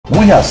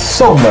We have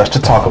so much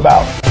to talk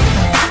about.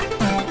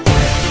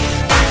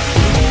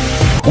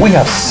 We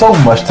have so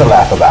much to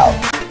laugh about.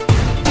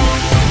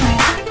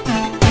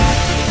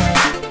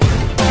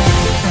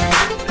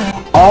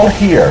 All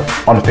here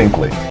on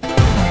Finkley.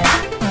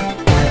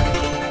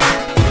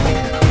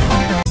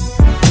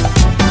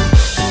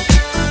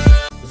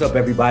 What's up,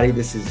 everybody?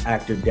 This is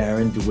actor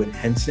Darren DeWitt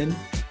Henson,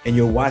 and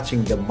you're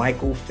watching the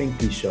Michael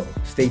Finkley Show.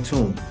 Stay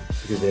tuned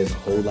because there's a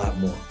whole lot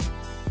more.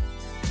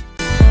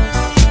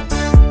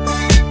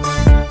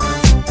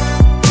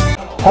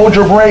 Hold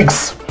your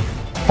brakes.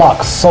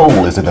 Fox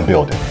Soul is in the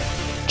building.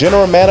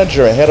 General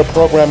Manager and Head of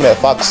Programming at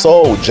Fox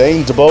Soul,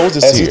 James DuBose,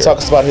 is here. He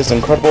talks about his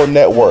incredible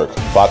network,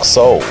 Fox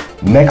Soul.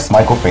 Next,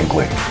 Michael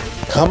Finkley.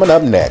 Coming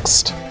up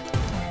next.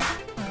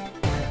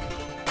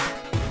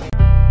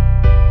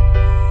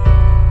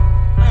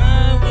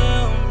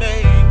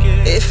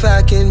 If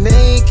I can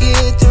make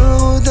it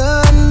through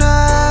the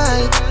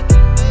night,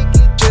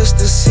 just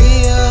to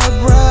see a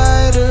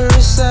brighter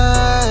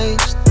side,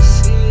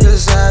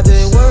 'cause I've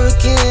been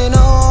working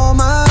all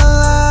my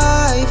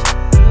life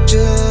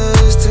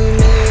just to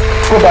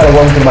make. Everybody,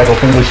 welcome to the Michael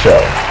Finkley Show.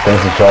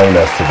 Thanks for joining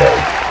us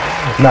today.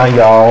 Now,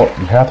 y'all,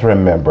 you have to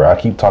remember, I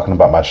keep talking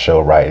about my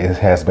show, right? It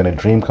has been a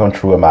dream come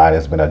true of mine.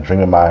 It's been a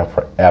dream of mine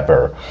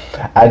forever.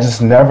 I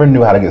just never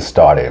knew how to get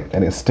started,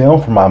 and it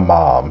stemmed from my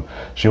mom.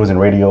 She was in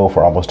radio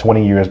for almost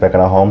 20 years back in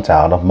her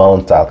hometown of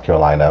Mullen, South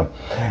Carolina,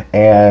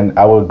 and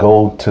I would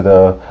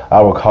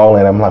call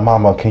in, I'm like,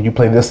 Mama, can you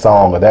play this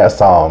song or that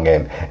song?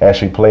 And as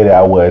she played it,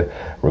 I would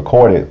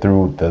record it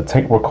through the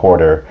tape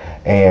recorder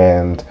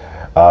and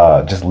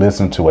just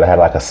listen to it. I had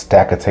like a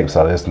stack of tapes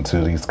I listened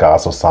to these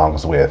gospel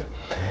songs with.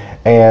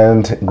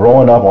 And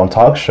growing up on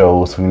talk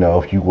shows, you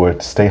know, if you were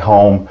to stay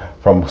home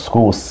from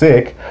school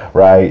sick,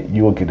 right,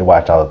 you would get to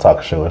watch all the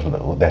talk shows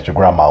that your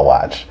grandma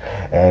watched.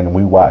 And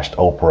we watched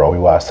Oprah, we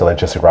watched Sarah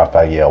Jessica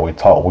Raphael,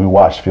 we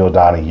watched Phil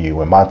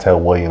Donahue and Montel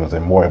Williams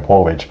and Maury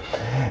Povich,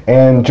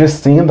 and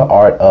just seeing the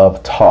art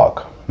of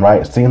talk,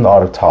 right? Seeing the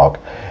art of talk.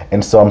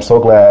 And so I'm so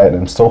glad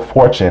and so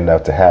fortunate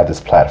enough to have this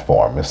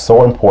platform. It's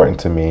so important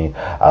to me.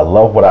 I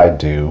love what I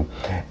do.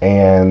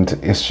 And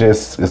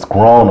it's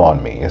grown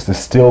on me. It's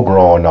still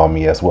growing on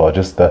me as well.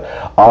 Just the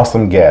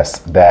awesome guests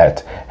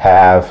that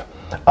have,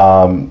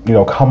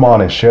 come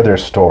on and share their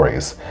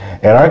stories.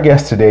 And our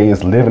guest today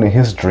is living in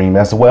his dream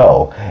as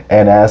well.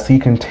 And as he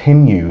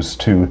continues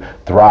to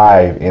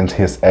thrive in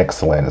his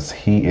excellence,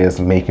 he is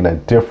making a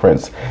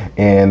difference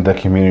in the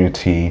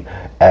community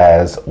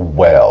as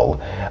well.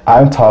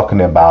 I'm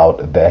talking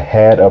about the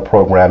head of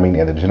programming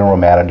and the general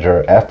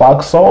manager at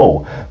Fox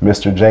Soul,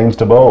 Mr. James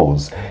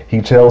DuBose.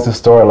 He tells his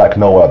story like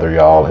no other,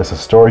 y'all. It's a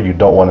story you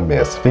don't want to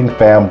miss. Fink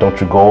fam, don't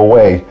you go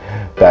away.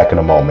 Back in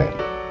a moment.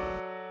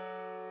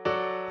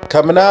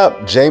 Coming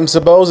up, James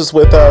DuBose is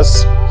with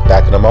us.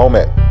 Back in a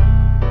moment.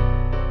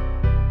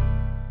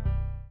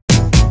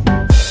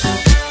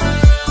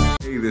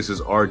 Hey, this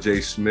is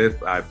RJ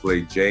Smith. I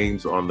play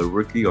James on The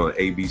Rookie on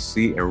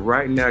ABC. And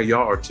right now,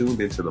 y'all are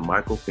tuned into the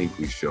Michael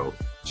Finkley Show.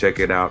 Check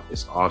it out.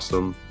 It's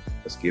awesome.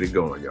 Let's get it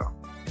going, y'all.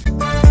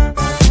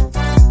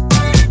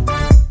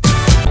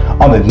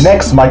 On the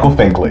next Michael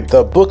Finkley.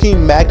 The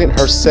booking magnate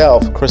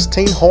herself,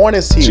 Christine Horn,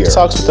 is here. She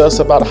talks with us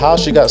about how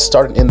she got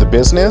started in the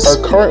business,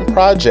 her current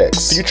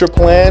projects, future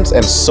plans,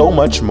 and so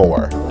much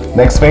more.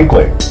 Next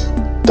Finkley.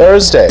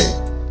 Thursday.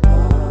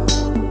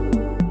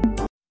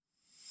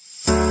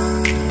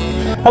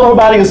 Hello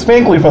everybody, it's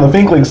Finkley from the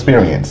Finkley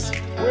Experience.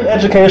 We're an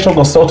educational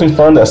consulting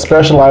firm that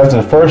specializes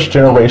in first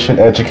generation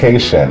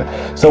education.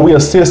 So we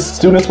assist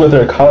students with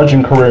their college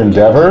and career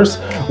endeavors.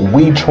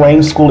 We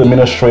train school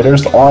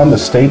administrators on the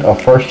state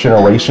of first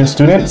generation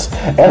students.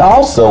 And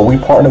also we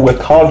partner with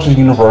colleges and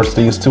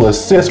universities to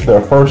assist with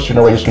their first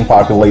generation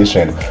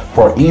population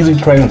for easy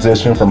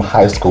transition from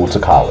high school to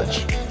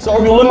college. So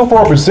if you're looking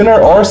for a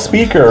presenter or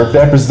speaker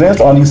that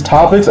presents on these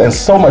topics and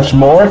so much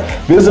more,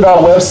 visit our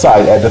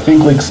website at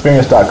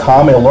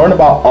thefinkleyexperience.com and learn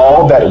about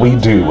all that we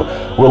do.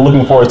 We're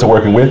looking forward to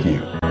working with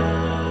you.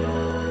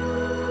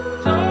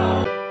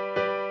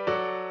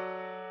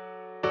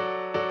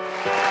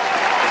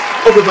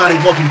 Everybody,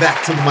 welcome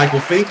back to the Michael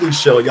Finkley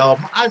Show, y'all.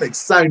 I'm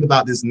excited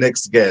about this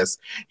next guest.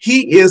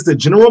 He is the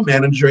general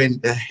manager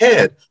and the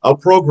head of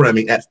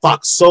programming at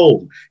Fox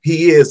Soul.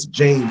 He is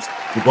James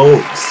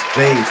DuBose.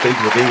 James, thank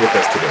you for being with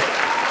us today.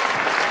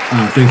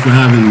 Thanks for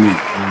having me.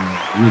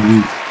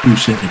 Really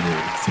appreciate it.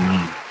 It's an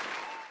honor.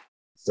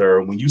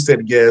 Sir, when you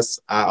said yes,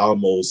 I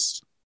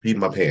almost peed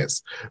my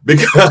pants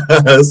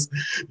because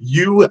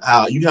you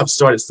have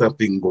started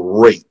something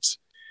great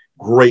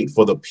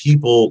for the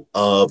people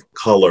of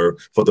color,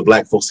 for the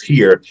Black folks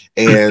here.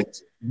 And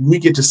we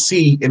get to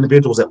see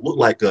individuals that look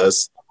like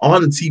us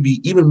on the TV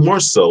even more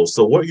so.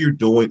 So what you're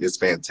doing is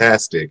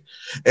fantastic.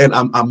 And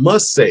I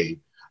must say,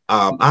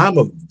 I'm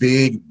a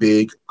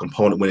big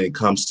component when it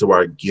comes to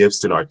our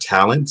gifts and our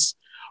talents,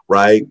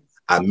 right?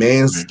 A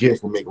man's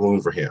gift will make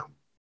room for him.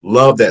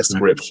 Love that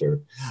scripture.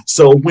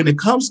 So when it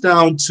comes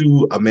down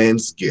to a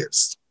man's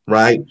gifts,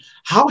 right?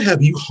 How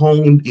have you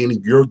honed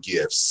in your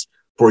gifts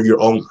for your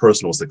own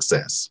personal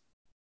success?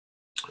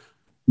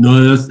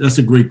 No, that's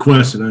a great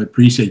question. I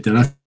appreciate that.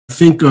 I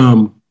think,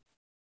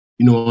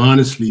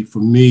 honestly, for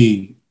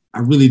me, I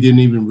really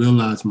didn't even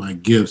realize my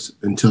gifts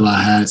until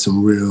I had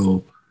some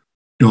real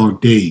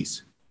dark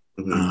days.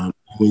 When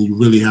you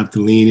really have to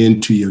lean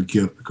into your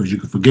gift, because you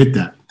can forget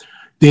that.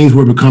 Things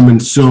were becoming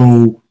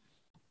so,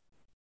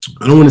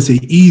 I don't want to say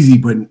easy,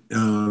 but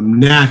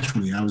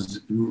naturally. I was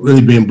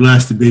really being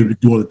blessed to be able to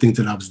do all the things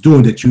that I was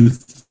doing that you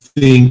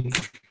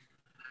think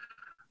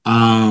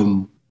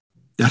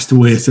that's the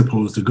way it's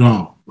supposed to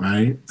go,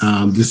 right?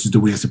 This is the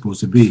way it's supposed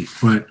to be.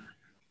 But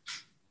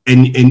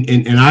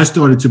and I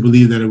started to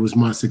believe that it was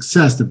my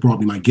success that brought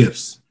me my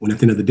gifts. When at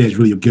the end of the day, it's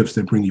really your gifts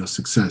that bring you your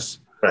success.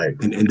 Right.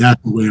 And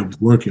that's the way I was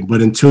working.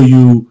 But until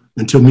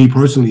me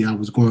personally, I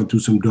was going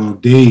through some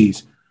dark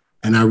days,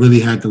 and I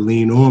really had to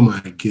lean on my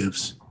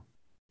gifts,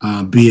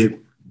 be it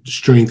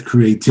strength,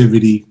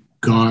 creativity,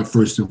 God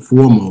first and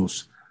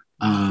foremost.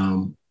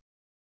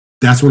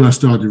 That's when I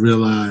started to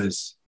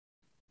realize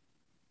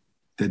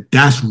that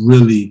that's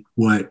really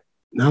what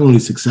not only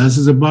success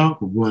is about,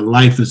 but what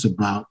life is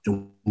about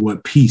and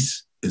what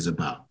peace is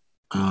about.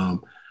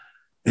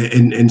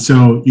 And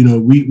so,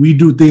 we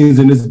do things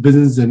in this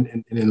business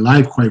and in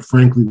life, quite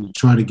frankly, to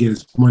try to get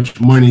as much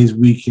money as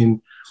we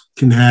can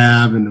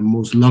have and the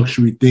most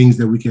luxury things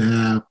that we can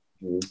have.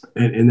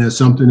 And there's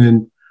something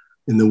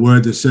in the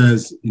word that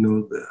says,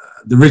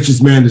 the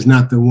richest man is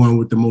not the one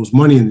with the most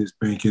money in his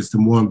bank, it's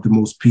the one with the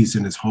most peace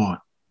in his heart.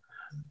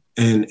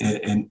 And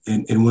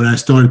when I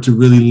started to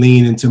really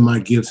lean into my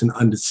gifts and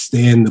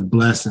understand the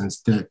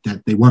blessings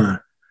that they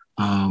were,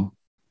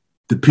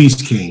 the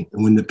peace came.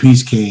 And when the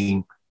peace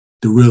came,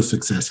 the real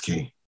success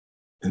came.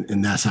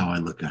 And that's how I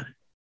look at it.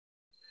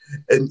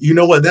 And you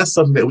know what? That's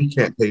something that we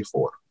can't pay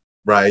for,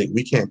 right?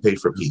 We can't pay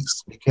for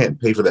peace. We can't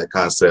pay for that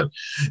concept.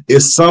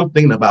 It's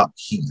something about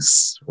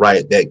peace,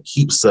 right? That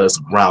keeps us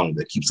grounded,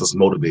 that keeps us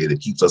motivated, that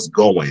keeps us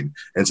going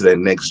into that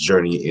next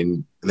journey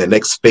in the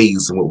next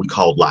phase in what we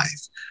call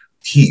life.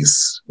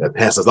 Peace that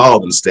passes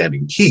all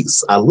understanding.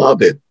 Peace. I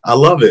love it. I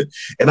love it.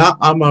 And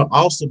I'm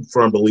also a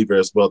firm believer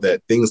as well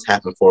that things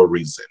happen for a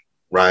reason,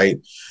 right?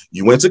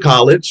 You went to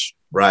college,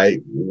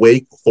 right?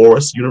 Wake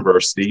Forest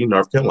University,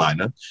 North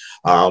Carolina.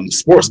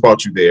 Sports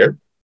brought you there.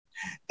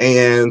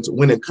 And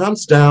when it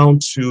comes down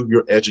to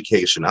your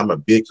education, I'm a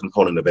big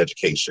component of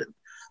education.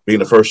 Being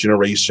the first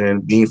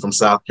generation, being from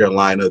South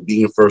Carolina,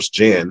 being first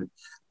gen,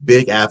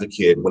 big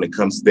advocate when it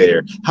comes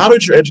there. How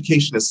did your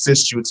education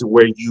assist you to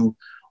where you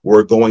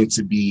were going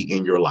to be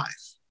in your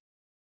life?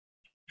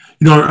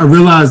 I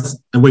realized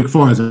at Wake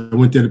Forest, I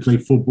went there to play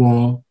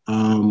football.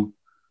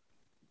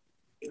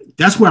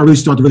 That's where I really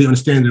started to really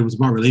understand that it was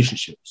about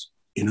relationships,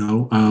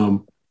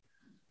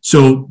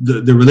 So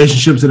the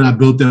relationships that I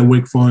built at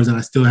Wake Forest and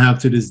I still have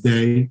to this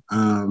day,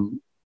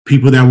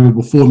 people that were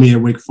before me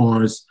at Wake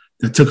Forest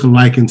that took a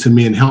liking to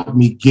me and helped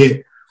me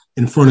get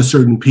in front of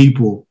certain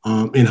people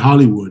in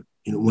Hollywood,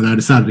 when I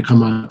decided to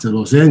come out to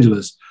Los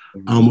Angeles,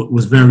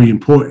 was very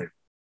important.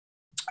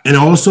 And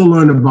I also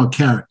learned about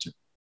character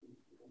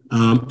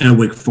at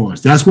Wake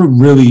Forest. That's what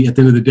really, at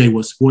the end of the day,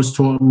 what sports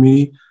taught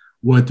me,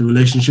 what the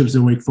relationships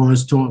at Wake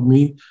Forest taught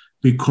me,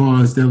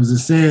 because there was a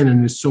saying,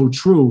 and it's so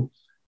true.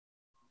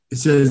 It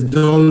says,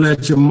 "Don't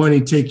let your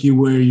money take you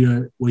where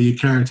your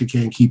character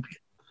can't keep you."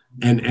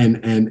 And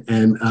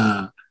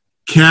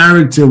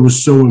character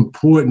was so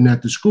important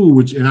at the school,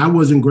 and I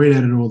wasn't great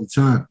at it all the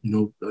time.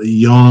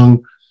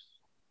 Young,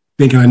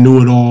 thinking I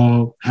knew it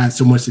all, had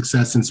so much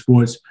success in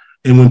sports.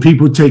 And when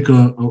people take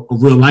a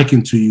real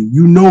liking to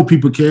you,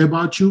 people care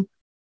about you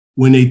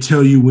when they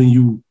tell you when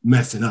you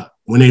messing up,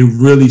 when they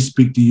really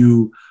speak to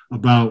you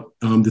about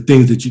the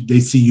things that they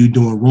see you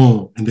doing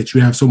wrong and that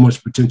you have so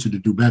much potential to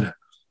do better.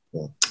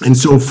 Yeah. And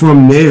so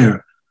from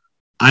there,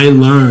 I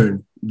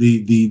learned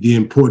the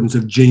importance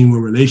of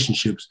genuine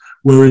relationships,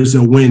 where it's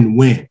a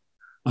win-win.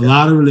 A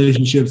lot of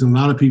relationships and a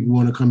lot of people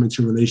want to come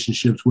into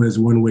relationships where it's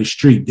a one-way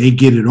street. They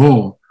get it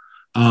all.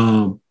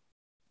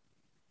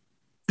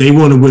 They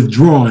want to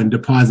withdraw and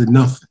deposit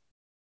nothing,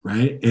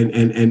 right?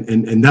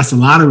 And that's a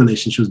lot of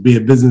relationships, be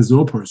it business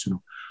or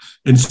personal.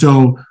 And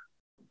so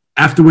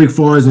after Wake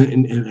Forest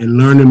and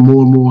learning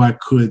more and more I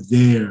could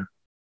there,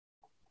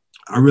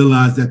 I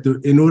realized that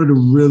in order to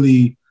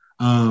really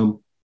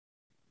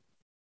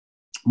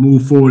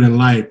move forward in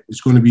life,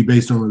 it's going to be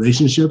based on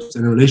relationships,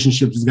 and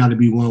relationships has got to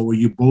be one where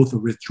you both are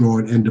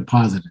withdrawing and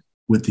depositing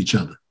with each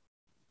other.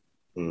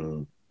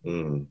 There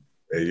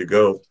you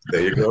go.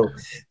 There you go.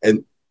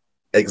 And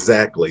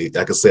exactly.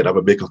 Like I said, I'm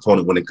a big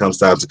component when it comes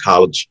down to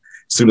college.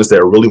 Students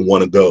that really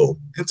want to go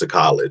into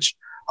college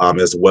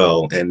as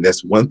well. And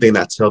that's one thing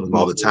I tell them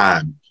all the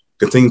time.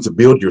 Continue to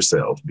build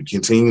yourself.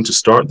 Continue to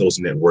start those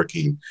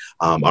networking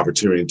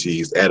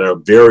opportunities at a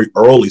very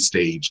early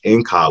stage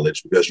in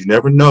college, because you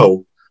never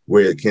know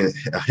where it can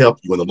help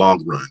you in the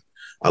long run.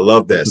 I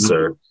love that,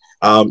 sir.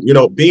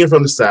 Being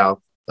from the South,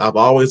 I've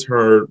always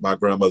heard my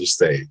grandmother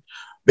say,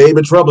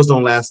 baby, troubles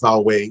don't last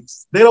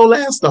always. They don't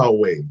last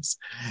always.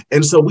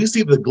 And so we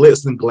see the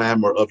glitz and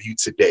glamour of you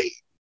today.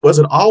 Was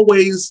it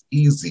always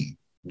easy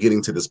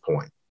getting to this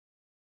point?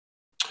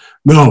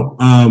 No.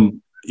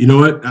 you know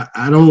what?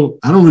 I don't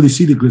really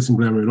see the glitz and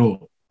glamour at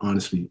all,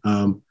 honestly.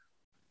 And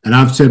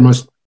I've said my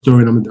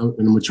story, and I'm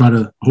gonna try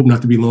to hope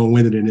not to be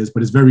long-winded in this,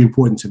 but it's very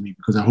important to me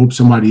because I hope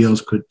somebody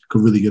else could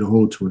really get a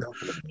hold to it.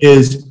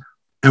 Is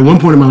at one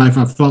point in my life,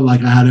 I felt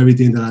like I had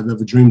everything that I've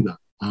ever dreamed of.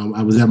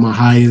 I was at my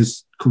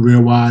highest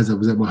career-wise. I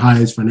was at my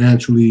highest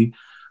financially.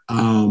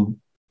 Everyone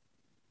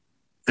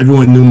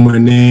knew my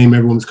name.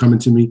 Everyone was coming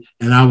to me,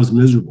 and I was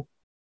miserable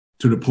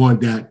to the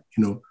point that,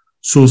 you know,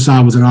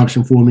 suicide was an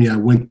option for me. I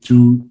went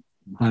to,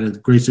 by the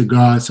grace of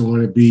God,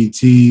 someone at BET,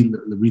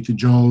 Laretha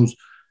Jones,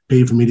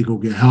 paid for me to go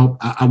get help.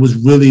 I was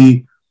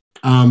really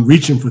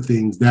reaching for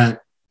things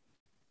that,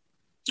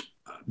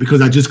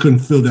 because I just couldn't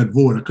fill that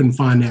void. I couldn't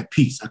find that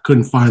peace. I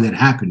couldn't find that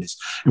happiness.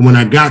 And when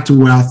I got to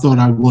where I thought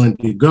I wanted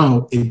to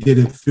go, it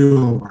didn't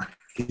feel right.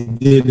 It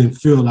didn't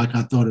feel like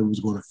I thought it was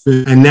going to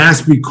fit. And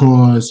that's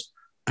because,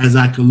 as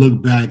I could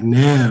look back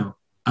now,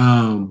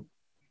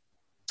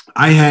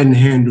 I hadn't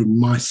handled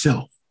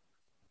myself.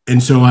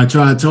 And so I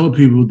try to tell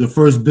people the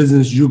first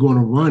business you're going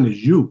to run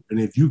is you. And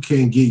if you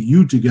can't get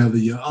you together,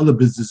 your other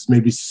business may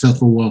be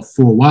successful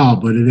for a while,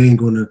 but it ain't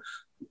going to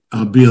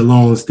be a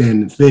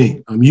long-standing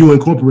thing. You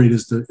Incorporated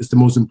is the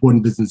most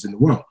important business in the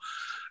world.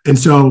 And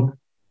so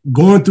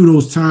going through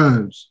those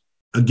times,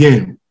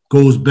 again,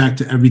 goes back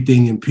to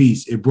everything in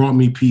peace. It brought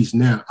me peace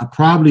now. I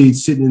probably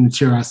sitting in the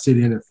chair I sit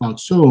in at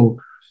Fox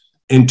Soul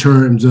in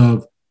terms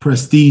of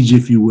prestige,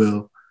 if you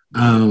will,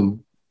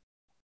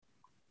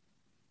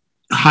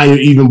 higher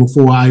even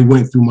before I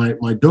went through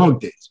my dog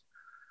days.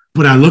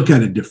 But I look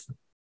at it different.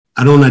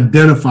 I don't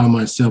identify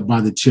myself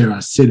by the chair I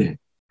sit in.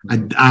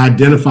 I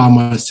identify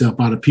myself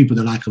by the people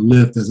that I can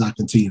lift as I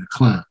continue to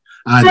climb.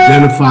 I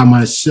identify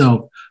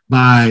myself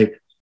by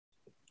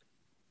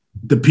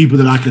the people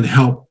that I can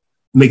help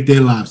make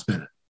their lives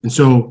better. And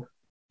so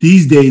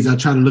these days I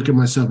try to look at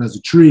myself as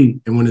a tree,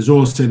 and when it's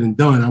all said and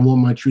done, I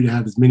want my tree to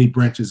have as many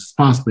branches as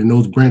possible. And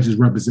those branches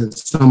represent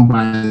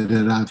somebody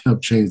that I've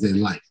helped change their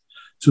life.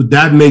 So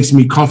that makes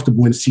me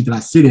comfortable in the seat that I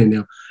sit in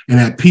now and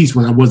at peace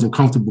when I wasn't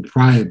comfortable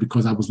prior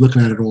because I was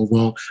looking at it all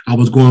wrong. I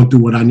was going through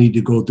what I need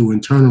to go through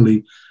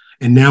internally.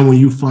 And now when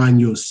you find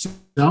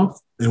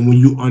yourself and when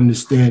you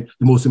understand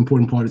the most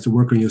important part is to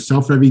work on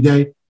yourself every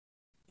day,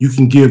 you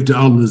can give to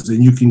others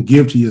and you can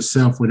give to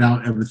yourself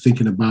without ever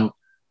thinking about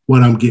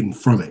what I'm getting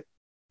from it.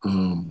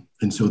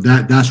 And so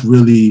that's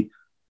really,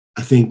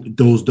 I think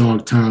those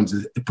dark times,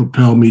 it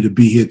propelled me to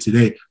be here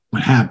today,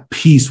 but have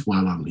peace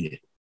while I'm here.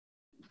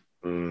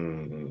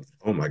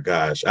 Oh my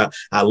gosh.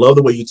 I love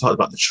the way you talked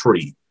about the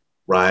tree,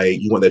 right?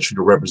 You want that tree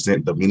to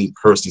represent the many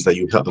persons that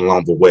you helped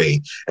along the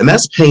way. And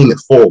that's paying it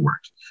forward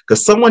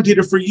because someone did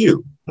it for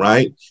you,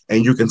 right?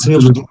 And you're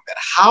continuously doing that.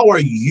 How are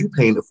you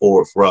paying it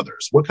forward for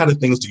others? What kind of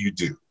things do you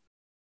do?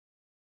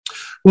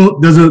 Well,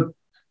 there's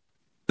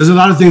a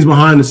lot of things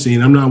behind the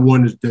scene. I'm not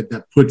one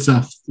that puts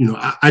up, you know,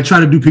 I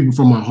try to do people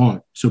from my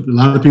heart. So a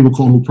lot of people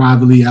call me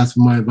privately, ask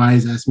for my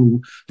advice, ask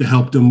me to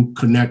help them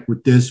connect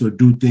with this or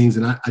do things.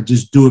 And I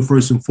just do it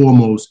first and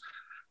foremost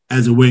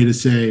as a way to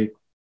say,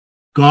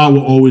 God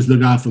will always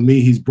look out for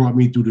me. He's brought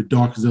me through the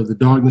darkest of the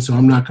darkness. So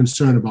I'm not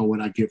concerned about what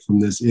I get from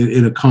this.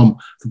 It'll come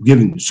from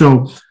giving.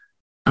 So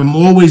I'm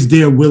always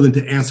there willing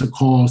to answer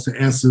calls, to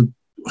answer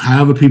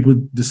however people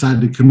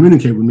decide to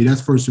communicate with me.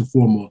 That's first and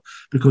foremost,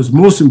 because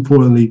most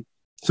importantly,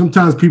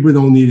 sometimes people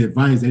don't need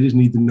advice. They just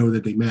need to know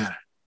that they matter.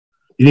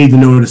 You need to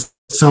know that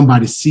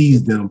somebody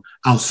sees them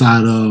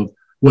outside of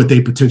what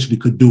they potentially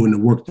could do in the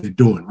work they're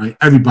doing, right?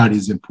 Everybody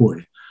is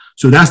important.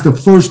 So that's the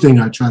first thing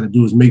I try to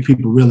do is make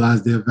people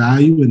realize their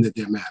value and that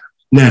they matter.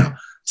 Now,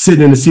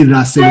 sitting in the seat that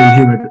I sit in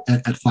here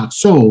at Fox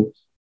Soul,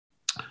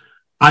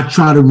 I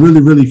try to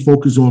really, really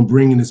focus on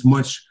bringing as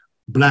much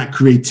Black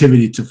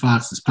creativity to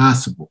Fox as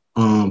possible.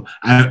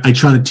 I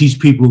try to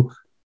teach people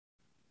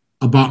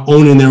about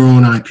owning their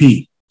own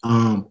IP.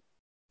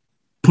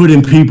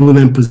 Putting people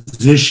in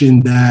position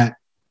that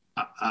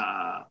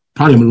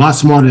probably a lot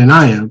smarter than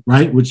I am,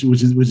 right? Which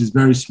is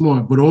very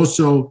smart, but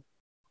also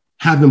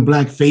having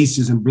Black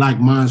faces and Black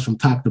minds from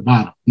top to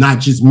bottom, not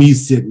just me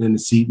sitting in the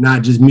seat,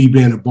 not just me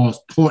being a boss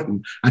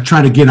pointing. I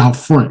try to get out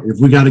front.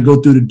 If we got to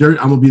go through the dirt,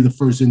 I'm going to be the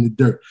first in the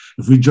dirt.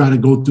 If we try to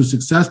go through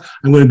success,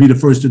 I'm going to be the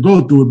first to go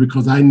through it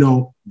because I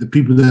know the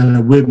people that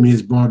are with me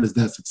has brought us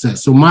that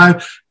success. So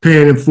my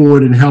paying it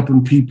forward and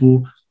helping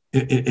people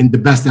and the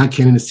best I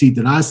can in the seat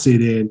that I sit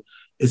in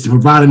is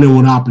providing them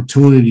with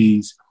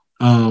opportunities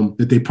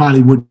that they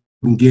probably wouldn't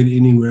get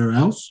anywhere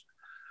else.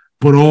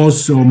 But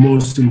also,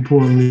 most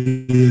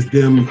importantly, is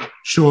them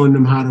showing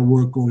them how to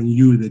work on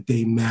you, that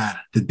they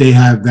matter, that they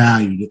have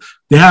value.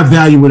 They have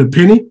value with a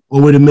penny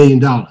or with $1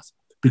 million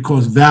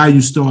because value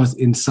starts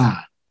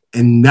inside.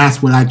 And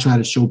that's what I try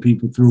to show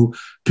people through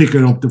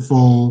picking up the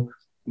phone,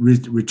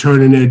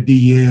 returning their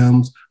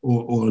DMs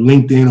or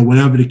LinkedIn or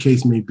whatever the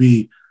case may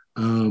be.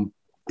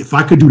 If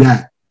I could do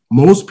that,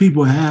 most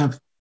people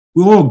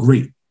we're all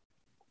great.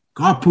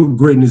 God put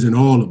greatness in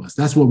all of us.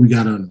 That's what we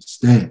got to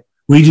understand.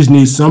 We just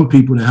need some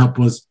people to help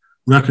us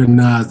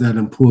recognize that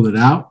and pull it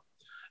out.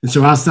 And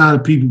so outside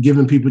of people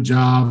giving people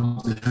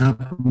jobs and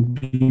helping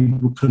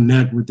people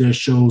connect with their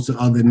shows to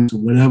others,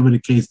 whatever the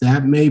case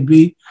that may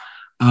be,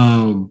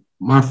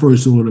 my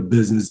first order of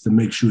business is to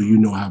make sure you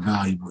know how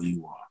valuable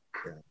you are.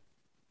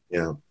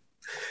 Yeah.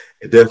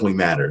 It definitely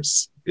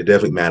matters. It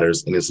definitely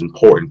matters, and it's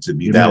important to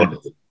be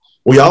validated.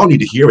 We all need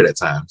to hear it at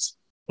times,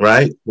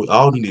 right? We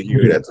all need to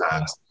hear it at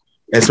times,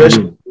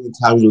 especially in the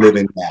time we live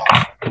in now,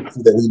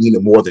 so that we need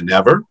it more than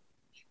ever,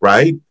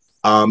 right?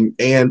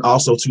 And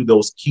also to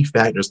those key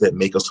factors that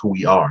make us who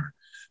we are.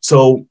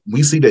 So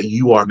we see that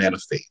you are a man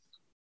of faith,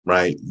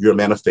 right? You're a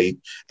man of faith,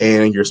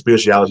 and your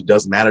spirituality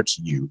does matter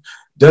to you.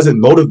 Does it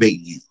motivate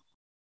you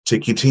to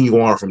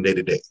continue on from day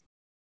to day?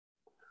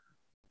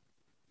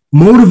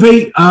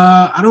 Motivate,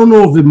 I don't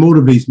know if it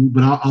motivates me,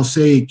 but I'll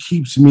say it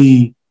keeps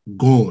me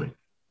going.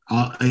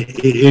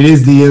 It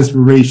is the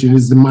inspiration.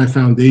 It's my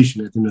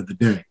foundation at the end of the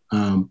day.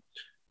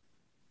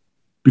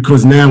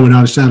 Because now,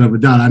 without a shadow of a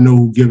doubt, I know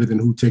who giveth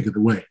and who taketh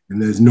away. And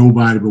there's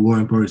nobody but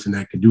one person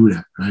that can do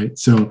that, right?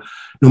 So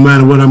no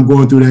matter what I'm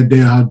going through that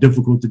day, or how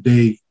difficult the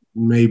day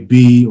may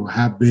be or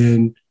have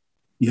been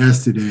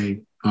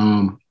yesterday,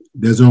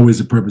 there's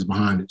always a purpose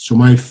behind it. So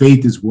my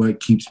faith is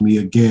what keeps me.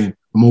 Again,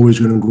 I'm always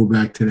going to go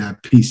back to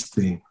that peace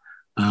thing.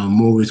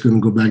 I'm always going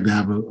to go back to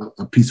have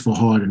a peaceful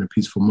heart and a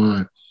peaceful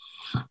mind.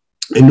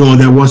 And know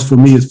that what's for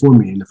me is for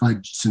me. And if I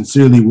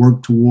sincerely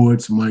work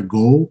towards my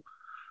goal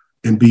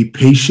and be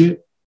patient,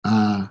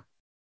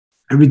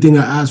 everything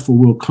I ask for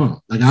will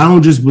come. Like, I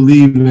don't just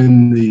believe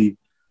in the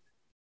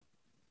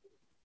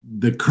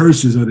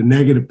curses or the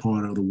negative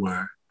part of the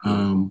word.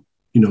 The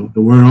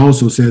word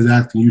also says,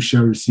 asking you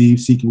shall receive,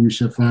 seeking you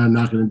shall find,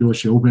 knocking the door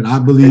shall open. I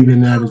believe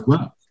in that as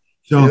well.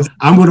 So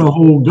I'm going to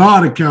hold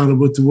God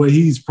accountable to what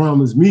he's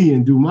promised me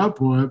and do my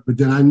part, but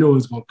then I know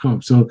it's going to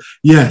come. So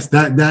yes,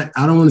 that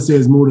I don't want to say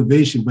it's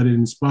motivation, but it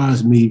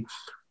inspires me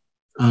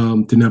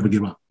to never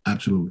give up.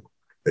 Absolutely.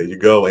 There you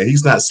go. And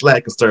he's not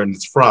slack concerning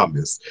his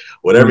promise.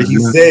 Whatever he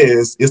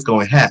says, it's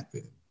going to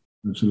happen.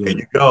 Absolutely.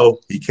 There you go.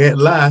 He can't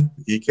lie.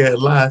 He can't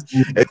lie.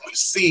 Mm-hmm. And we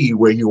see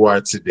where you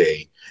are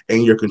today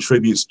and your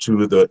contributes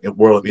to the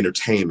world of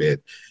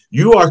entertainment.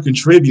 You are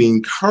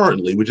contributing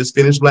currently, we just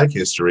finished Black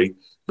History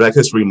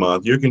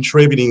Month. You're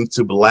contributing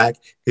to Black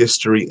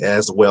history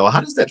as well.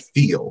 How does that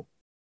feel?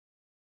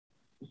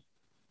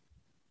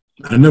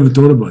 I never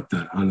thought about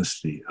that,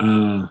 honestly.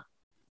 You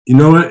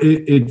know what?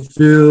 It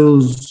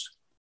feels,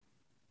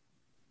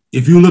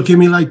 if you look at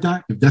me like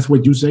that, if that's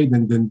what you say,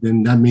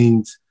 then that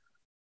means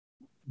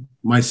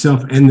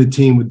myself and the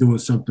team were doing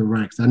something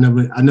right. 'Cause I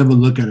never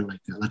look at it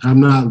like that. Like,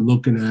 I'm not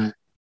looking at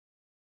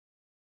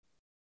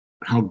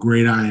how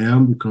great I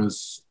am,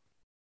 because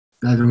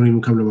that don't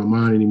even come to my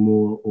mind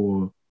anymore,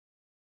 or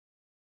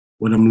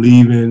what I'm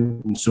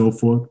leaving and so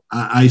forth.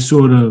 I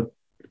sort of,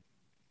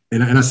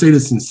 and I say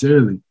this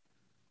sincerely,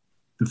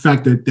 the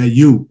fact that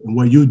you and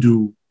what you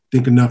do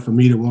think enough for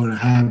me to want to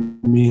have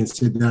me and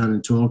sit down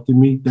and talk to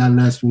me, that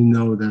lets me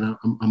know that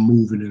I'm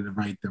moving in the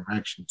right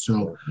direction.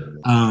 So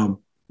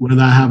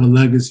whether I have a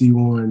legacy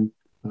on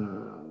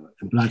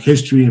in Black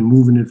history and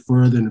moving it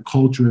further in the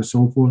culture and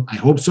so forth, I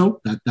hope so.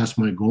 That's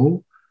my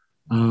goal.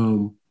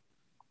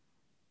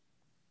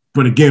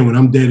 But again, when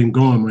I'm dead and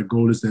gone, my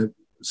goal is that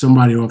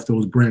somebody off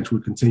those branch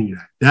will continue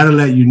that. That'll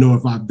let you know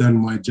if I've done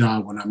my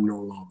job when I'm no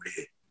longer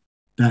here.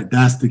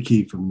 That's the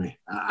key for me.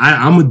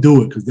 I'm gonna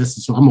do it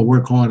because I'm gonna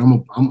work hard.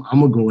 I'm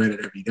gonna go at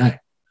it every day,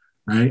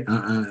 right?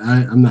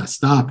 I'm not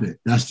stopping.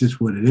 That's just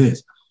what it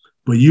is.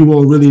 But you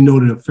won't really know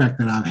the effect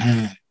that I've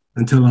had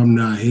until I'm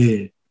not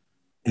here,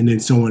 and then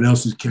someone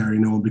else is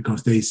carrying on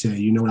because they say,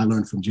 you know what I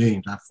learned from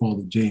James. I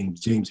followed James.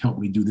 James helped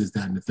me do this,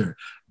 that, and the third.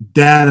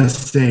 That'll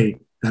say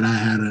that I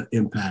had an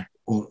impact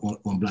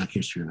on Black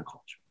history and the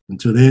culture.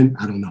 Until then,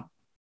 I don't know.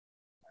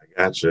 I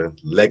gotcha.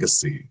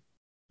 Legacy.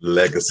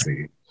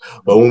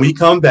 But when we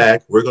come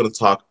back, we're going to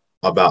talk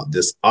about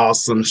this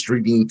awesome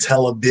streaming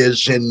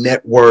television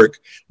network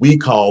we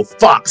call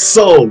Fox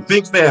Soul.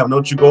 Big fam,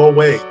 don't you go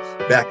away.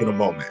 Back in a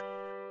moment.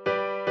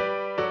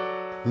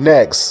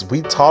 Next,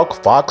 we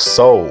talk Fox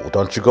Soul.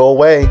 Don't you go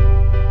away.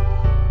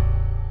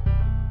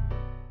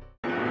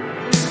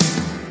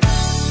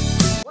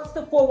 What's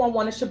the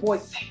 411? It's your boy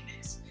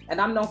Famous. And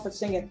I'm known for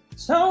singing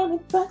Tony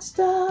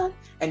Buxton.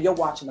 And you're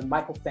watching the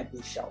Michael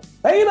Finkley Show.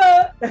 Baby!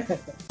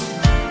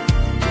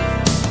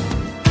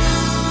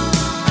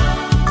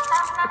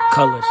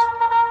 Colors.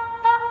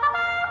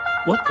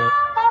 What the?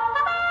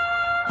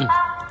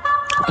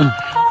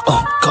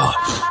 Oh, God.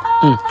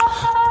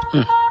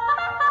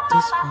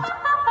 This one.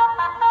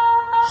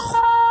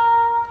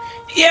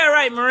 Yeah,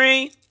 right,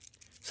 Marine.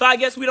 So I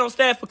guess we don't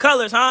stand for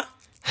colors, huh?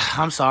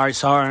 I'm sorry.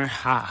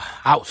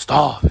 I was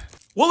starving.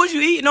 What was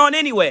you eating on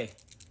anyway?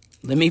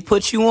 Let me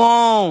put you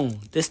on.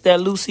 This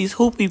that Lucy's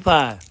Hoopie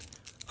Pie.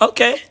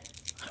 Okay.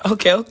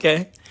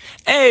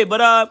 Hey,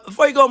 but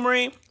before you go,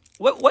 Marine,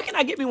 what can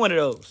I get me one of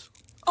those?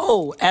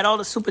 Oh, at all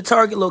the Super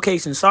Target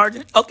locations,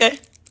 Sergeant. Okay.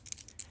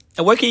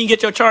 And where can you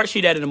get your chart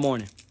sheet at in the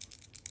morning?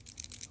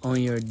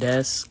 On your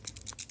desk.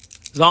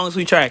 As long as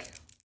we track it.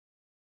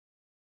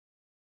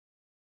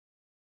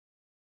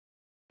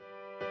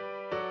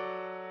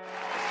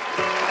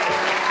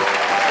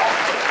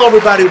 Hello,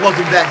 everybody.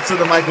 Welcome back to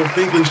the Michael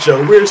Finkley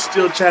Show. We're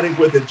still chatting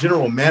with the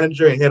general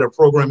manager and head of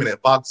programming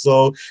at Fox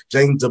Soul,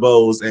 James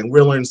DuBose, and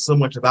we're learning so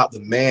much about the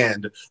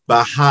man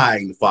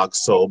behind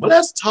Fox Soul. But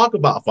let's talk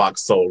about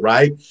Fox Soul,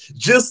 right?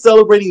 Just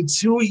celebrating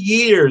 2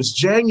 years,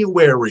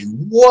 January.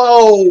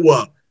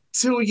 Whoa,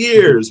 2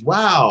 years.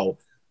 Wow.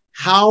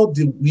 How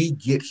did we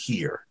get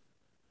here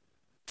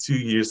 2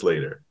 years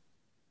later?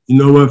 You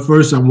know what?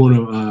 First, I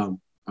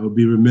would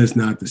be remiss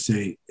not to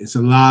say it's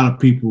a lot of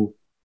people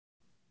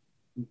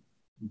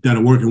that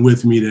are working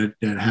with me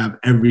that have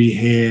every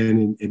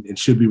hand and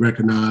should be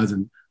recognized.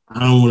 And I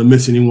don't want to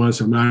miss anyone,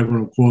 so I'm not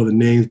going to call the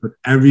names, but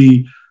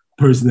every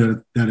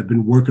person that have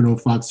been working on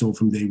Fox Soul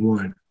from day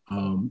one,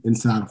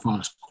 inside of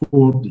Fox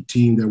Corp, the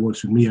team that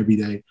works with me every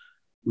day,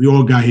 we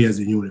all got here as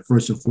a unit,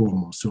 first and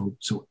foremost.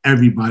 So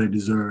everybody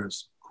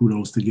deserves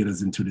kudos to get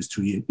us into this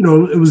 2 years. You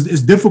know,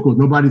 it's difficult.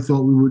 Nobody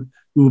thought we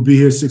would be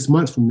here 6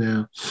 months from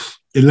now.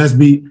 And let's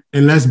be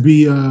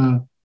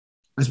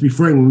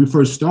frank. When we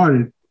first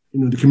started, you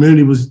know, the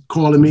community was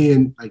calling me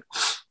and like,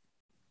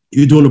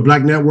 you're doing a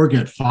Black network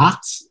at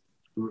Fox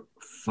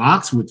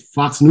with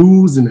Fox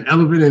News and the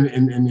Elephant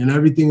and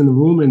everything in the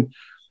room. And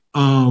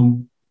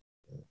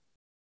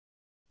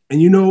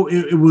you know,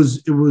 it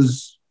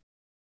was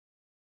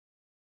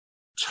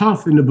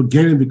tough in the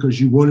beginning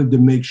because you wanted to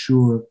make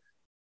sure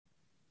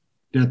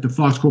that the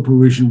Fox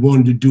Corporation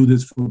wanted to do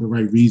this for the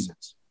right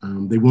reasons.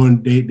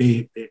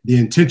 The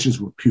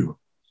intentions were pure.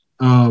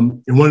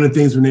 And one of the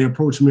things when they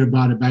approached me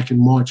about it back in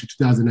March of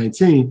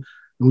 2019,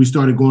 and we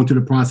started going through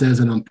the process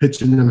and I'm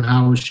pitching them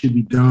how it should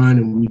be done,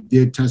 and we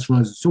did test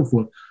runs and so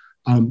forth.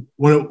 One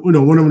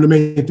of the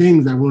main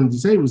things I wanted to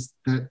say was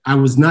that I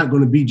was not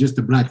going to be just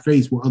a Black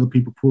face with other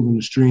people pulling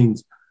the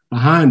strings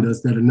behind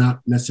us that are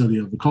not necessarily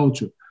of the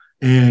culture.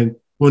 And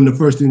one of the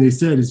first things they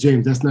said is,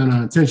 James, that's not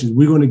our intentions.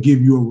 We're going to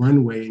give you a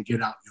runway and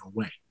get out your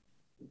way.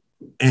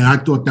 And I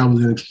thought that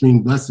was an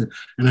extreme blessing.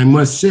 And I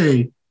must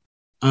say,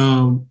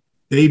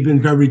 they've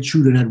been very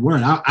true to that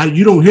word.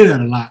 You don't hear that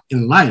a lot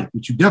in life,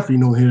 but you definitely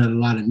don't hear that a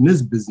lot in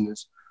this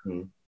business.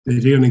 Mm-hmm.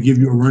 That they're going to give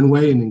you a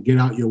runway and then get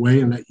out your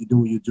way and let you do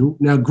what you do.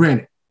 Now,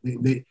 granted,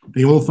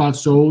 they own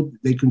Fox Soul.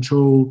 They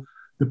control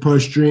the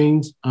purse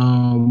strings.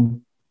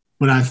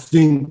 But I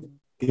think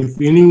if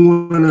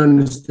anyone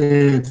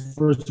understands,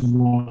 first of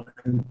all,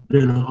 and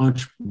been an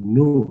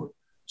entrepreneur,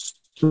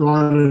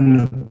 starting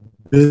a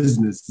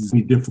business is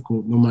going to be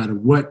difficult no matter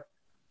what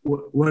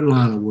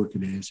line of work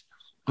it is.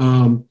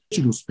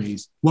 Digital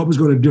space, what was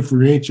going to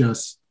differentiate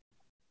us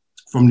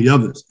from the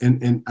others?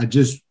 And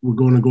we're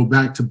going to go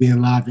back to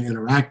being live and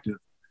interactive,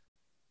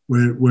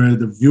 where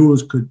the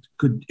viewers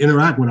could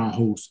interact with our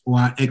hosts or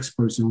our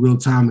experts in real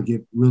time and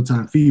get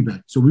real-time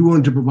feedback. So we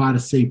wanted to provide a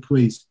safe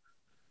place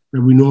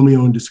that we normally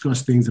don't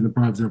discuss things in the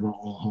privacy of our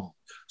own home.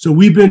 So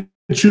we've been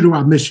true to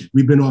our mission.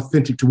 We've been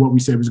authentic to what we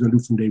said we was going to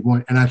do from day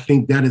one. And I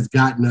think that has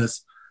gotten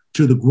us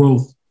to the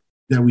growth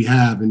that we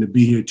have and to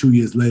be here 2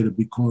 years later,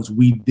 because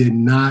we did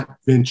not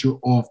venture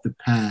off the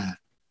path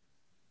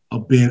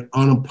of being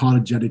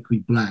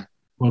unapologetically Black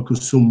or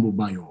consumable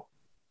by all.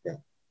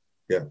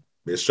 Yeah.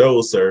 It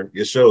shows, sir.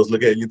 It shows.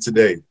 Look at you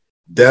today.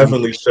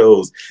 Definitely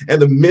shows.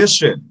 And the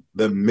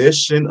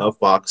mission of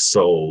Fox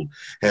Soul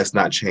has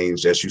not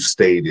changed, as you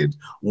stated.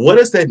 What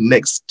does that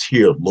next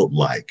tier look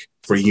like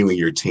for you and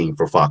your team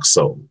for Fox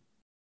Soul?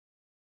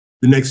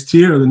 The next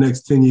tier or the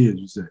next 10 years,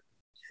 you said?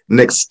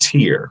 Next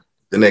tier.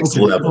 The next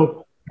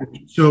level.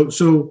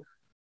 So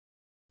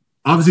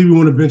obviously we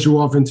want to venture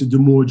off into the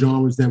more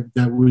genres the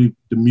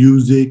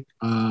music,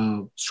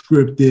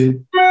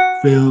 scripted,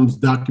 films,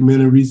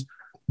 documentaries.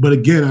 But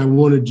again, I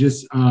want to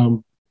just,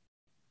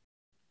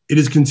 it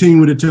is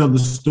continuing to tell the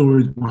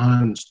stories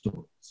behind the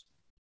stories.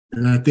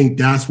 And I think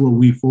that's what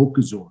we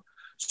focus on.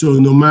 So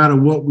no matter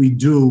what we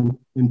do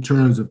in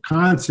terms of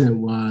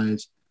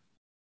content-wise,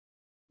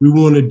 we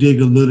want to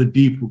dig a little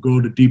deeper, go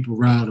the deeper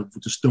route of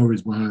the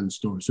stories behind the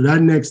story. So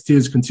that next tier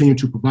is continue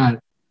to provide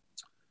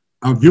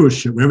our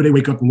viewership, wherever they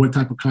wake up and what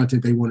type of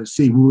content they want to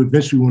see. We will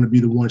eventually want to be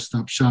the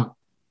one-stop shop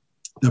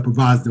that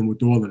provides them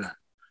with all of that.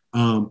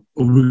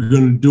 We're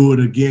going to do it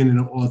again in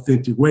an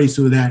authentic way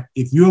so that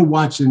if you're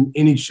watching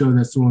any show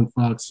that's on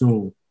Fox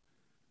Soul,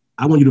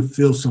 I want you to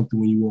feel something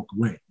when you walk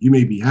away. You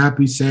may be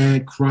happy,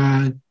 sad,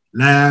 cry,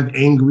 laugh,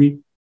 angry.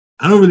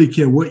 I don't really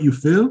care what you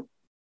feel,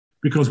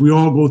 because we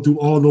all go through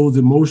all those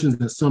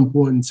emotions at some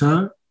point in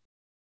time.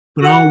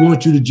 But I don't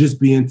want you to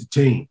just be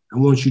entertained. I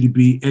want you to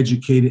be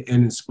educated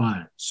and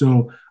inspired.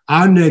 So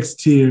our next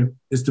tier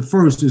is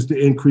to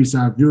increase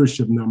our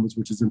viewership numbers,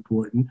 which is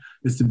important.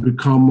 It's to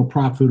become a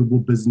profitable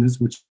business,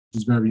 which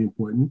is very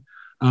important.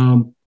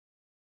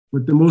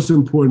 But the most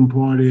important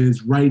part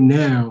is right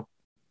now,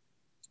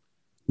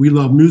 we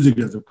love music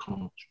as a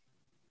culture.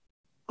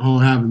 I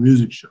don't have a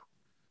music show.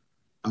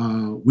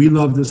 We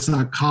love the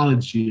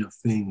psychology of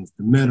things.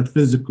 The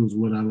metaphysical is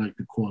what I like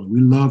to call it.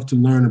 We love to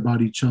learn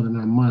about each other in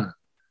our mind.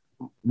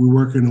 We're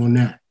working on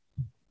that.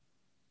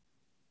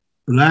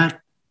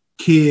 Black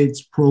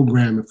kids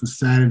programming for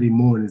Saturday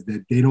mornings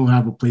that they don't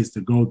have a place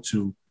to go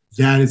to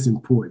that is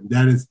important.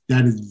 That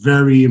is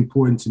very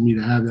important to me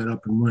to have that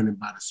up and running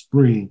by the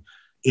spring,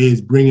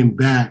 is bringing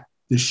back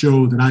the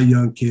show that our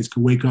young kids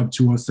can wake up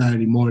to on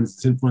Saturday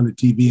mornings, sit in front of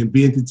the TV and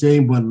be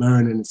entertained, but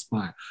learn and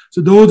inspire.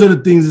 So those are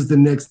the things that's the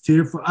next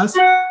tier for us.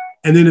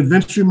 And then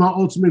eventually my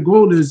ultimate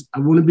goal is I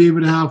want to be able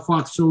to have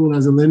Fox Soul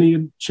as a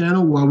linear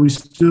channel while we're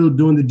still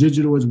doing the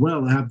digital as well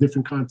and have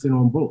different content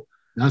on both.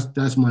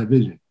 That's my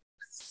vision.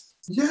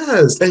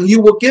 Yes, and you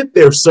will get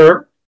there,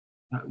 sir.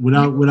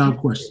 Without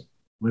question.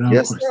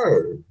 Yes, question.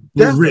 Sir.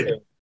 It's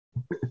written.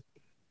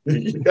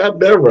 You got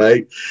that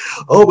right.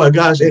 Oh my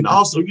gosh. And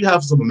also you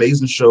have some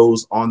amazing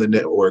shows on the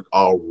network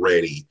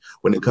already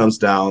when it comes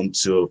down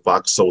to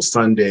Fox Soul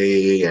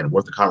Sunday and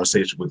Worth the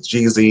Conversation with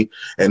Jeezy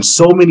and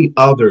so many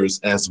others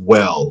as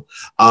well.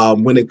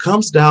 When it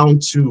comes down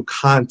to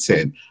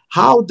content,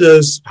 how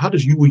does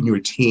you and your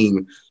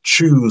team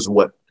choose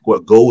what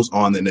goes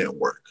on the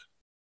network?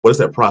 What does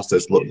that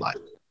process look like?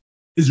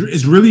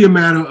 It's really a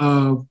matter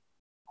of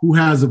who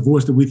has a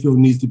voice that we feel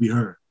needs to be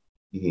heard.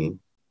 Mm-hmm.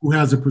 Who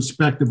has a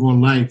perspective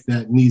on life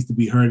that needs to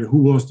be heard, and who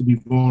wants to be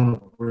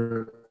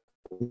vulnerable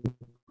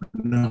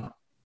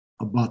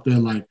about their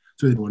life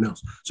to everyone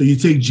else. So you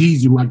take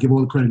Jeezy, who I give all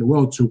the credit in the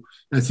world to,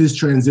 that's his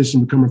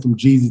transition coming from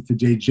Jeezy to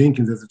Jay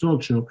Jenkins as a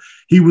talk show.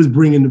 He was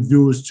bringing the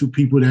viewers to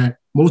people that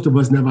most of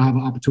us never have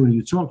an opportunity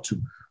to talk to.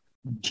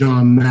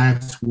 John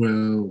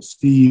Maxwell,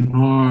 Steve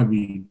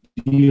Harvey,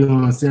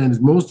 Deion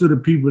Sanders. Most of the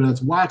people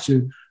that's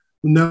watching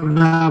will never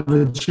have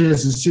a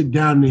chance to sit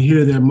down and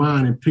hear their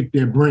mind and pick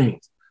their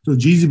brains. So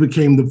Jeezy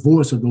became the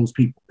voice of those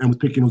people and was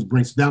picking those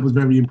brains. So that was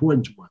very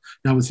important to us.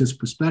 That was his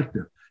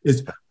perspective.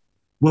 It's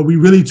what we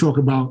really talk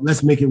about.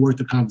 Let's make it worth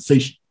the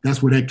conversation.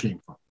 That's where that came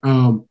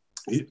from.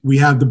 We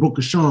have the Book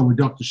of Sean with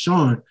Dr.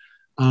 Sean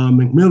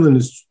McMillan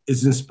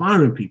is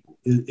inspiring people.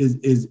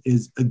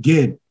 Is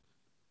again,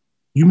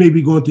 you may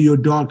be going through your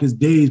darkest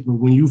days, but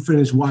when you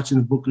finish watching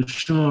the Book of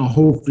Sean,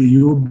 hopefully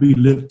you'll be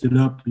lifted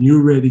up and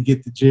you're ready to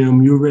get to the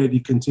gym. You're ready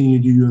to continue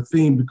to do your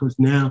thing because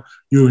now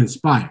you're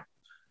inspired.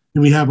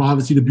 And we have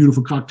obviously the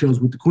Beautiful Cocktails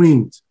with the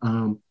Queens,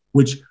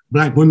 which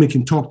Black women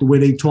can talk the way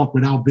they talk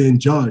without being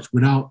judged,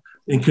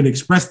 and can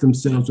express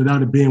themselves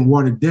without it being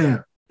watered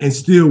down and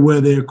still wear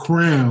their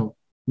crown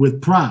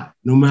with pride,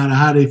 no matter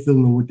how they feel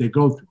and what they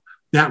go through.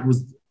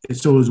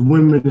 So it's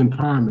women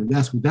empowerment.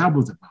 That's what that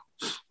was about.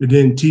 And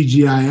then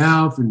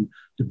TGIF and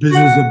the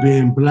business of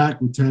being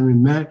Black with Tammy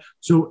Mack.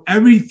 So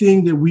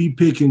everything that we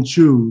pick and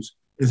choose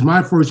is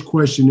my first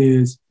question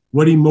is,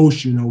 what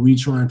emotion are we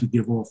trying to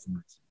give off from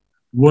this?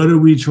 What are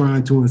we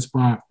trying to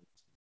inspire?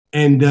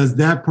 And does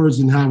that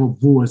person have a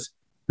voice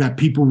that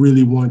people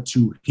really want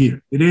to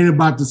hear? It ain't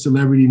about the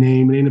celebrity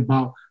name. It ain't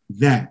about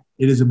that.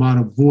 It is about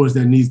a voice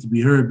that needs to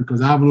be heard,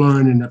 because I've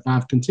learned, and if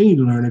I've continued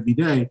to learn every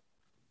day,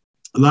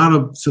 a lot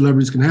of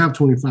celebrities can have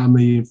 25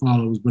 million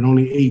followers, but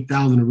only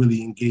 8,000 are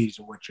really engaged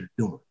in what you're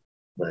doing.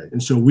 Right.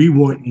 And so we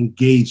want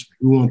engagement.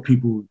 We want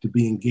people to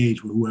be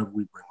engaged with whoever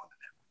we bring on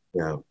the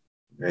network.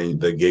 Yeah.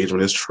 And the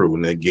engagement is true,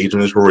 and the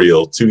engagement is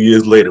real. 2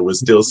 years later, we're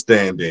still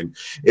standing.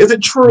 Is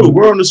it true?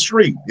 We're on the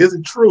street. Is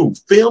it true?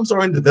 Films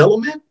are in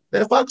development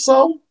at Fox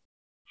Soul?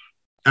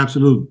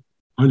 Absolutely.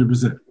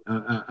 100%.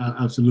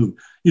 Absolutely.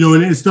 You know,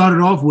 and it started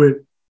off with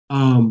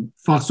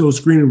Fox Soul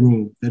Screening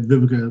Room that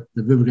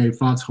Vivica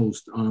Fox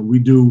hosts. We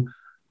do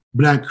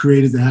Black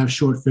creators that have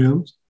short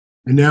films.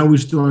 And now we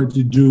started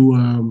to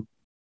do,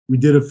 we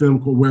did a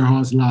film called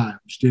Warehouse Live,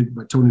 which did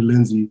by Tony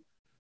Lindsay,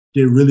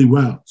 did really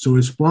well. So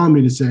it spawned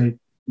me to say,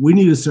 we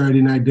need a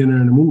Saturday night dinner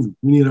and a movie.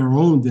 We need our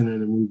own dinner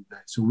and a movie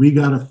night. So we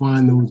got to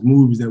find those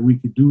movies that we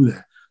could do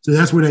that. So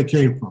that's where that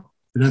came from.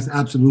 So that's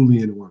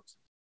absolutely in the works.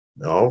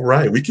 All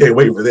right. We can't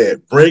wait for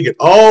that. Bring it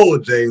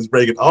on, James.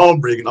 Bring it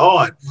on. Bring it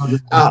on.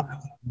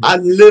 I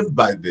live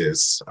by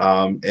this,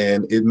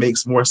 and it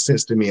makes more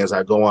sense to me as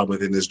I go on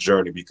within this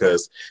journey,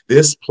 because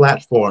this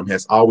platform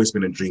has always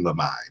been a dream of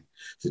mine,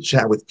 to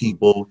chat with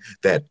people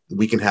that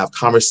we can have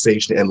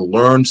conversation and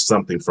learn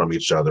something from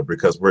each other,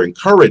 because we're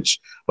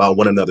encouraged by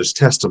one another's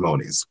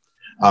testimonies.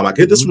 I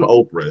get this from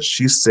Oprah.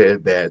 She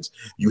said that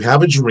you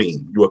have a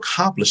dream, you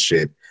accomplish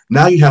it.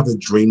 Now you have to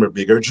dream a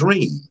bigger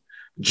dream.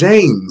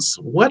 James,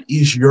 what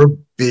is your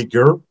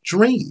bigger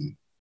dream?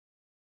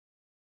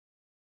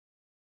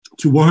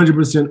 To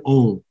 100%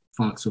 own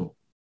Fox Soul.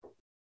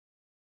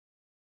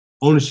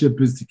 Ownership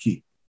is the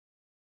key.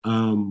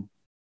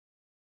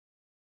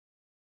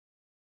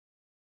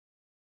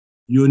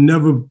 You'll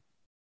never,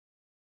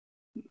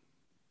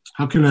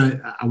 how can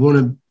I want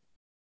to,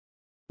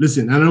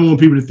 listen, I don't want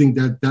people to think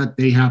that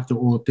they have to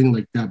all think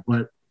like that,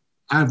 but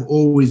I've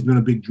always been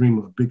a big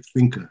dreamer, a big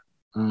thinker.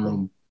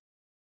 And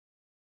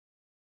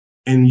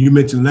you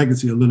mentioned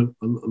legacy a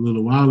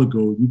little while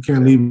ago. You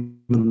can't leave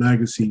a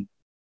legacy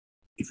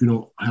if you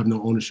don't have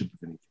no ownership of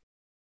anything.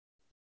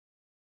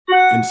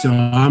 And so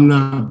I'm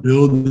not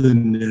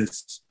building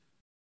this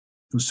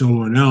for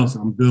someone else.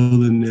 I'm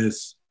building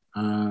this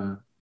to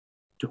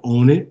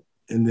own it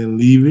and then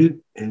leave it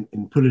and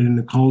put it in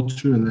the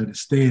culture and let it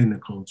stay in the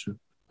culture.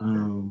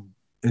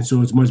 And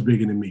so it's much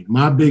bigger than me.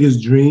 My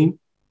biggest dream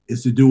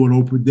is to do what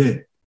Oprah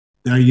did,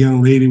 that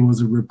young lady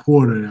was a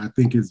reporter. I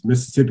think it's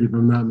Mississippi, if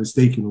I'm not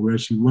mistaken, where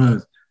she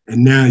was.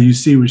 And now you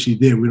see what she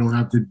did. We don't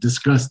have to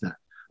discuss that.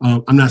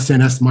 I'm not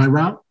saying that's my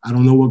route. I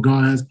don't know what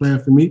God has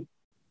planned for me,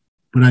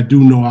 but I do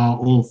know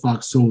I'll own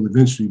Fox Soul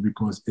eventually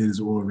because it is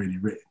already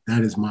written.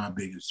 That is my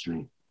biggest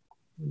dream.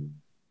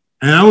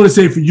 And I want to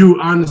say for you,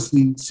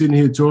 honestly, sitting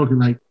here talking,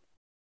 like,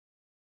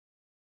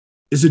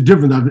 it's a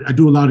difference. I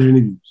do a lot of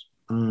interviews.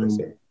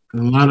 And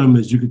a lot of them,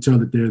 as you can tell,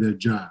 that they're their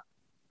job.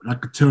 But I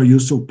could tell you're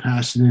so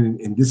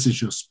passionate, and this is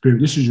your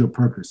spirit. This is your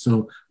purpose.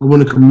 So I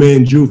want to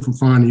commend you for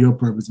finding your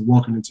purpose and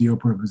walking into your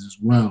purpose as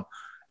well.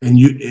 And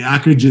I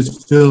could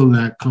just feel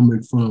that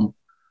coming from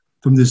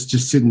this,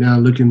 just sitting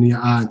down, looking in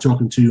your eye and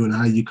talking to you and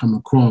how you come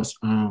across.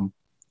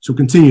 So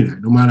continue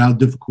that, no matter how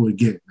difficult it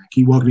gets.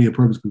 Keep walking in your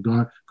purpose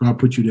because God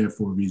put you there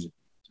for a reason.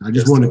 So I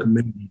just want to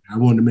commend you. I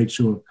wanted to make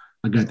sure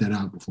I got that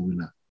out before we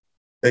left.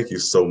 Thank you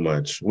so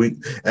much.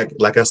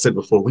 Like I said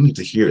before, we need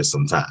to hear it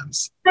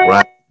sometimes,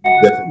 right?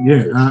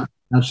 Yeah,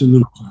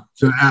 absolutely.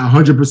 So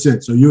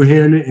 100%. So you're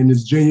hearing it, and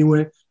it's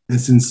genuine and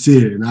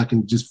sincere, and I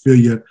can just feel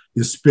your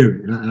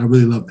spirit, and I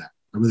really love that.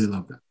 I really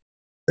love that.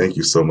 Thank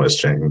you so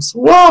much, James.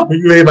 Wow,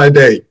 you made my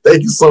day.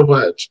 Thank you so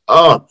much.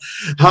 How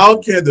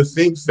can the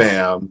Think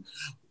Fam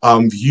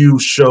view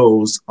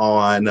shows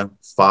on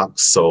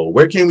Fox Soul?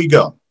 Where can we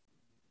go?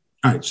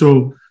 All right,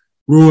 so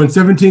we're on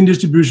 17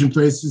 distribution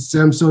places: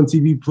 Samsung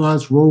TV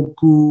Plus,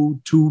 Roku,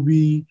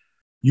 Tubi,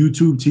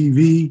 YouTube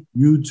TV,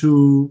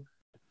 YouTube,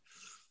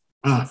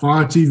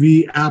 Fire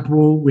TV,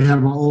 Apple. We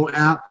have our own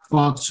app,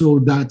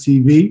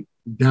 foxsoul.tv.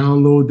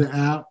 Download the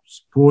app,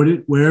 support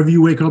it. Wherever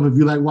you wake up, if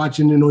you like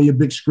watching it on your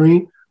big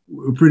screen,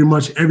 we're pretty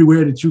much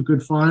everywhere that you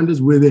could find us,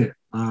 we're there.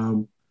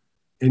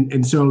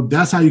 And so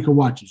that's how you can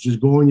watch it. Just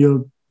go on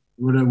your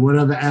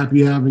whatever app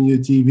you have on your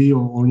TV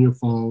or on your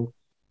phone,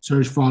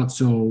 search Fox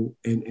Soul,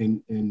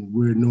 and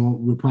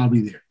we're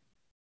probably there.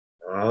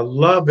 I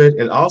love it.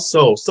 And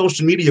also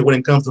social media when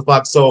it comes to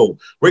Fox Soul.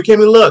 Where can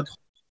we look?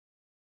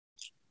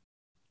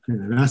 Okay,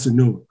 that's a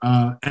new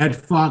one. At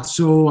Fox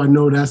Soul, I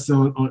know that's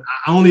on.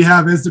 I only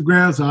have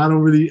Instagram, so I don't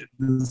really,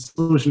 the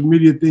social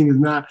media thing is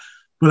not,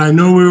 but I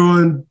know we're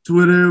on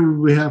Twitter,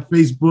 we have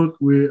Facebook,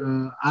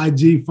 we're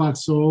IG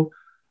Fox Soul.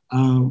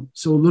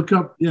 So look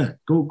up,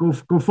 go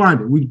find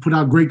it. We put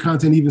out great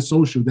content, even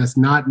social, that's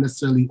not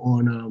necessarily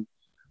on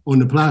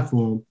the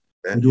platform.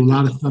 We do a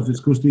lot of stuff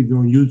exclusively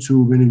on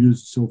YouTube, interviews,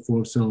 and so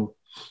forth. So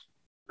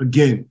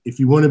again, if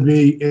you want to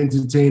be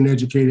entertained,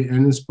 educated,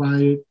 and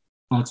inspired,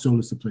 Fox Soul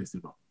is the place to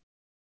go.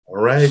 All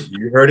right,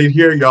 you heard it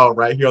here, y'all,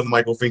 right here on the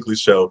Michael Finkley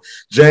Show.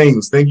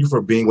 James, thank you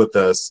for being with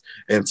us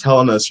and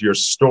telling us your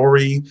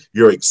story,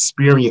 your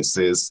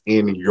experiences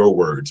in your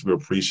words. We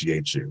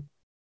appreciate you.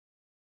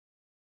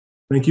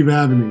 Thank you for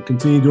having me.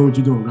 Continue doing what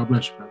you're doing. God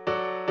bless you, man.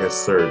 Yes,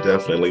 sir,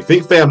 definitely.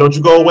 Think Fam, don't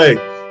you go away.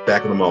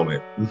 Back in a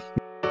moment.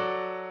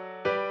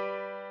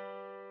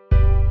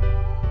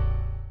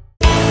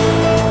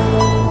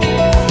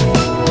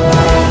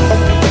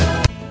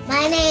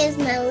 My name is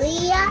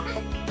Malia.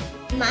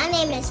 My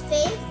name is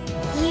Faith.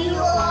 You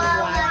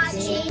are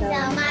watching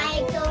the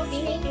Michael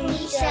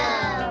Finkley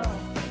Show.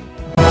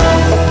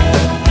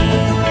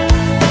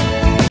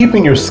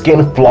 Keeping your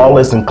skin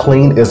flawless and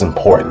clean is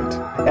important,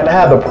 and I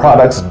have the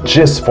products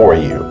just for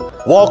you.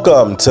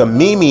 Welcome to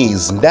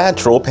Mimi's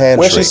Natural Pantry,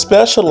 where she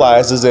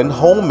specializes in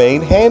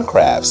homemade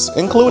handcrafts,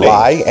 including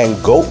lye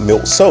and goat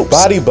milk soaps,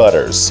 body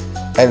butters,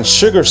 and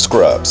sugar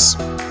scrubs.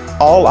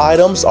 All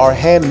items are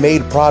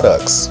handmade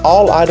products.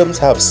 All items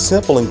have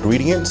simple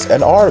ingredients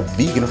and are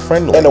vegan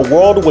friendly. In a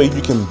world where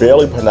you can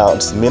barely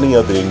pronounce many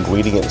of the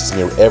ingredients in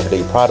your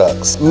everyday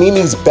products,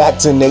 Mimi's Back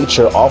to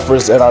Nature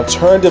offers an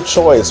alternative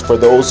choice for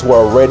those who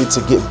are ready to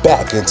get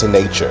back into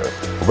nature.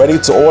 Ready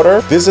to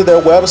order? Visit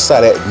their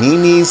website at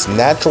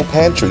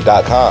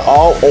mimisnaturalpantry.com.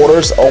 All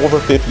orders over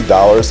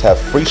 $50 have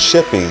free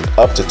shipping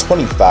up to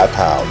 25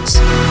 pounds.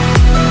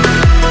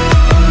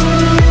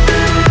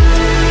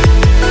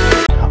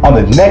 On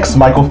the next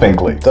Michael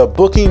Finkley, the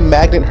booking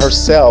magnet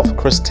herself,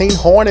 Christine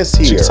Horn, is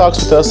here. She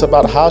talks with us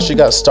about how she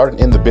got started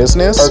in the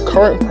business, her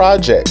current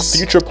projects,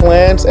 future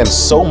plans, and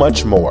so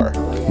much more.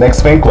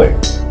 Next Finkley,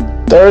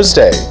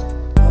 Thursday.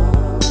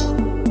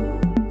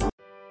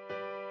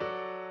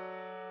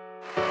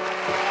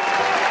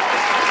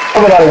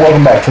 Everybody,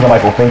 welcome back to the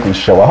Michael Finkley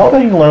Show. I hope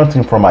that you learned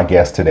something from my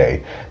guest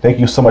today. Thank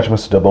you so much,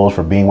 Mr. DuBose,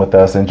 for being with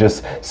us and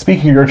just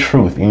speaking your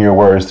truth in your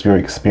words, your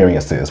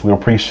experiences. We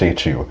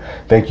appreciate you.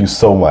 Thank you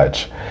so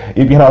much.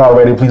 If you're not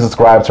already, please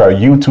subscribe to our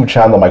YouTube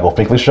channel, The Michael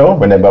Finkley Show.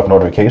 Ring that bell for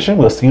notification.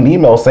 We'll see an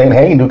email saying,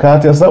 hey, new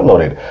content's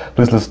uploaded.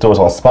 Please listen to us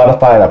on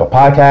Spotify and Apple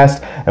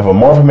Podcasts. And for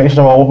more information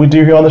about what we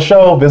do here on the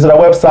show, visit our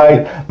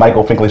website,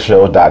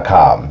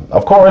 michaelfinkley.show.com.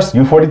 Of course,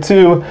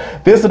 YOU42.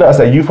 Visit us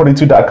at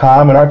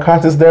YOU42.com, and our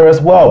content's there as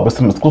well with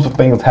some exclusive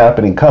things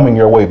happening coming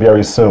your way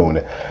very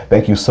soon.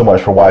 Thank you so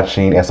much for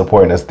watching and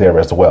supporting us there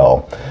as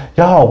well.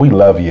 Y'all, we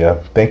love you.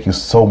 Thank you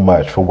so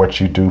much for what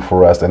you do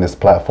for us in this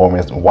platform,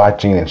 and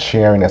watching and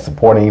sharing and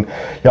supporting.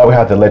 Y'all, we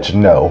have to let you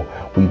know.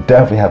 We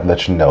definitely have to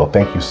let you know.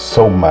 Thank you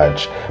so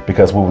much,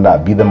 because we will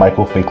not be the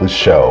Michael Finkley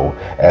Show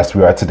as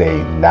we are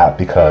today, not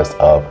because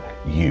of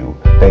you.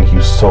 Thank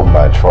you so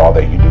much for all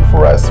that you do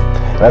for us.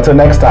 And until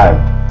next time,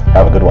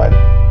 have a good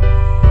one.